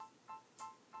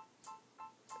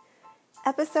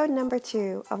Episode number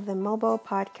 2 of the Mobo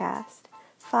Podcast,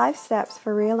 5 Steps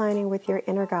for Realigning with Your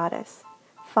Inner Goddess,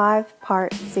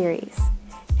 5-part series.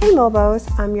 Hey Mobos,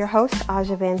 I'm your host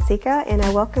Aja Vansika, and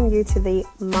I welcome you to the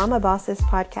Mama Bosses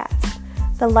Podcast,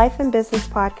 the life and business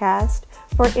podcast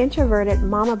for introverted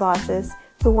mama bosses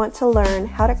who want to learn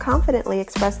how to confidently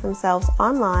express themselves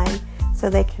online so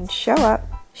they can show up,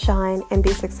 shine, and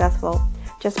be successful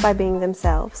just by being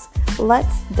themselves.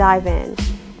 Let's dive in.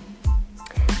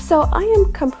 So I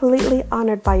am completely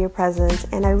honored by your presence,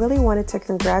 and I really wanted to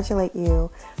congratulate you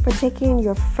for taking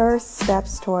your first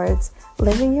steps towards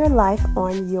living your life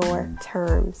on your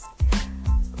terms.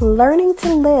 Learning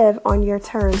to live on your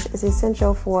terms is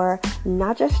essential for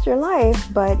not just your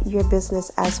life, but your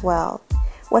business as well.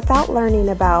 Without learning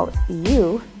about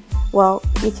you, well,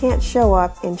 you can't show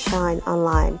up and shine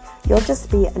online. You'll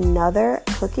just be another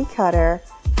cookie cutter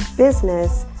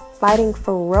business fighting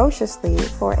ferociously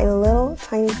for a little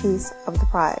tiny piece of the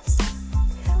prize.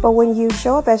 But when you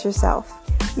show up as yourself,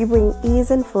 you bring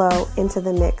ease and flow into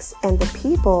the mix, and the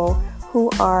people who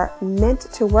are meant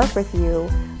to work with you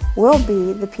will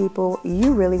be the people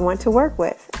you really want to work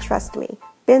with. Trust me.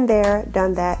 Been there,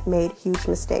 done that, made huge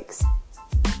mistakes.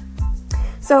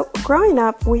 So growing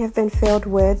up, we have been filled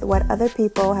with what other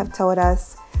people have told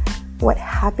us what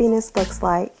happiness looks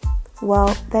like.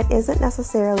 Well, that isn't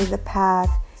necessarily the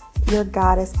path your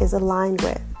goddess is aligned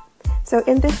with. So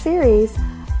in this series,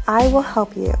 I will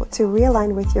help you to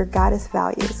realign with your goddess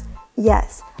values.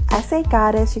 Yes, I say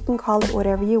goddess, you can call it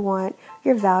whatever you want,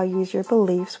 your values, your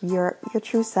beliefs, your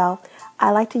true self.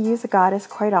 I like to use a goddess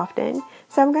quite often.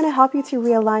 So I'm going to help you to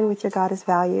realign with your goddess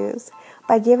values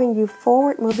by giving you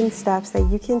forward-moving steps that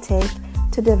you can take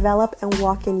to develop and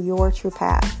walk in your true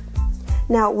path.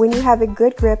 Now, when you have a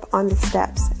good grip on the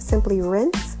steps, simply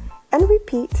rinse and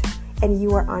repeat, and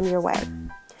you are on your way.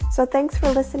 So thanks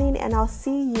for listening, and I'll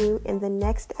see you in the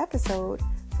next episode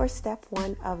for step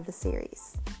 1 of the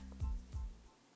series.